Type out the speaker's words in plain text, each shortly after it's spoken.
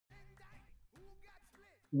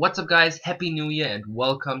What's up guys, Happy New Year and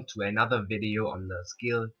welcome to another video on the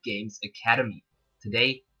Skill Games Academy.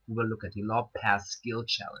 Today we will look at the LOB Pass skill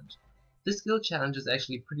challenge. This skill challenge is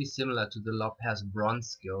actually pretty similar to the LOB Pass bronze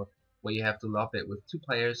skill, where you have to lob it with 2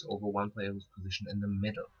 players over 1 player who's positioned in the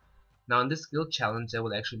middle. Now in this skill challenge there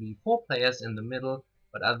will actually be 4 players in the middle,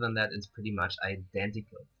 but other than that it's pretty much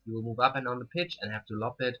identical. You will move up and down the pitch and have to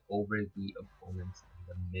lob it over the opponents in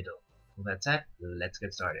the middle. With that said, let's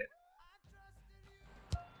get started.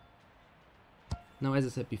 Now, as I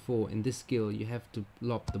said before, in this skill you have to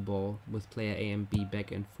lob the ball with player A and B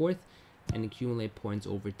back and forth and accumulate points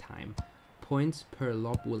over time. Points per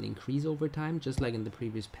lob will increase over time, just like in the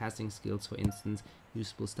previous passing skills. For instance, you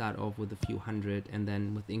will start off with a few hundred, and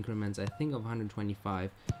then with increments, I think of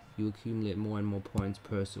 125, you accumulate more and more points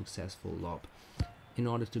per successful lob. In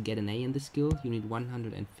order to get an A in this skill, you need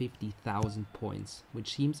 150,000 points,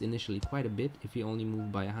 which seems initially quite a bit if you only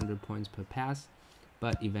move by 100 points per pass,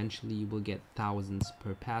 but eventually you will get thousands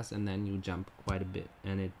per pass and then you jump quite a bit,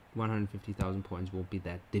 and 150,000 points won't be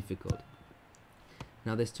that difficult.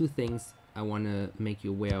 Now there's two things I want to make you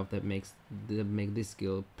aware of that make this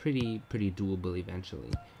skill pretty doable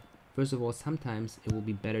eventually. First of all, sometimes it will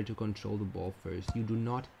be better to control the ball first. You do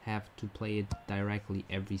not have to play it directly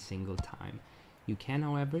every single time. You can,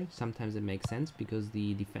 however, sometimes it makes sense because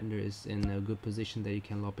the defender is in a good position that you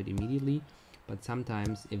can lob it immediately. But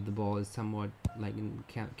sometimes if the ball is somewhat like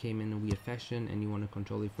came in a weird fashion and you want to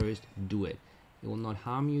control it first, do it. It will not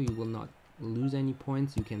harm you, you will not lose any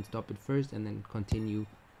points, you can stop it first and then continue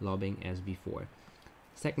lobbing as before.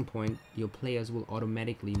 Second point, your players will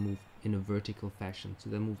automatically move in a vertical fashion. So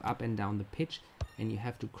they'll move up and down the pitch and you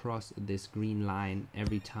have to cross this green line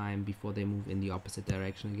every time before they move in the opposite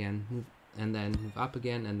direction again. Move up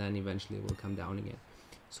again, and then eventually it will come down again.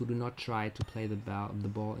 So do not try to play the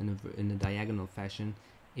ball in a diagonal fashion.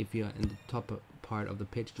 If you're in the top part of the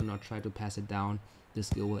pitch, do not try to pass it down. The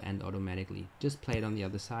skill will end automatically. Just play it on the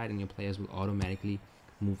other side and your players will automatically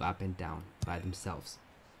move up and down by themselves.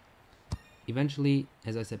 Eventually,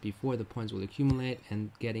 as I said before, the points will accumulate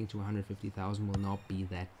and getting to 150,000 will not be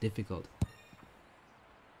that difficult.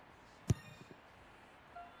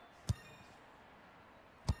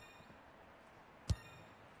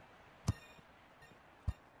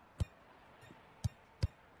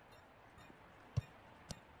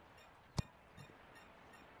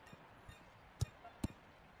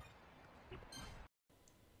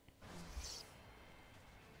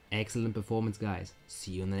 Excellent performance, guys.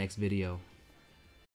 See you in the next video.